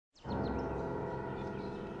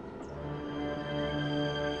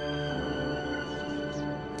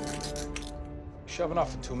shoving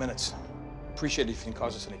off for 2 minutes. Appreciate it if you didn't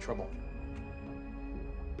cause us any trouble.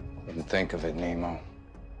 Wouldn't think of it, Nemo.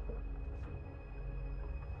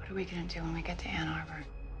 What are we gonna do when we get to Ann Arbor?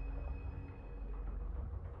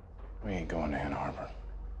 We ain't going to Ann Arbor.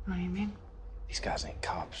 What do you mean? These guys ain't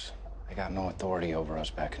cops. They got no authority over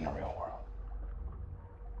us back in the real world.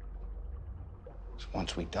 So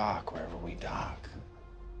once we dock, wherever we dock,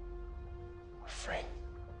 we're free.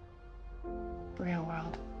 Real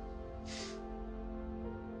world.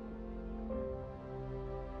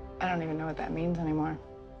 I don't even know what that means anymore.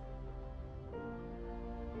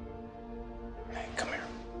 Hey, come here.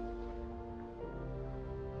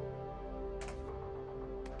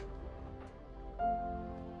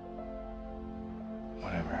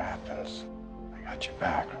 Whatever happens, I got your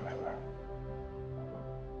back, remember?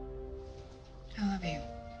 I love you.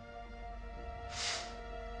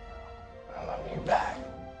 I love you back.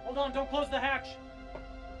 Hold on, don't close the hatch.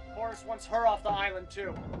 Horace wants her off the island,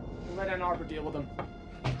 too. We'll let Ann Arbor deal with him.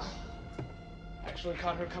 Actually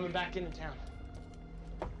caught her coming back into town.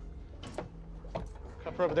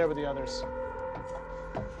 Up her over there with the others.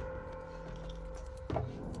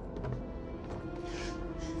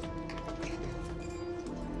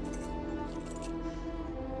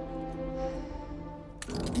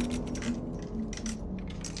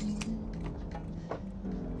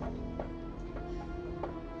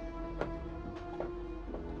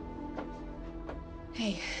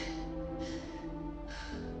 Hey.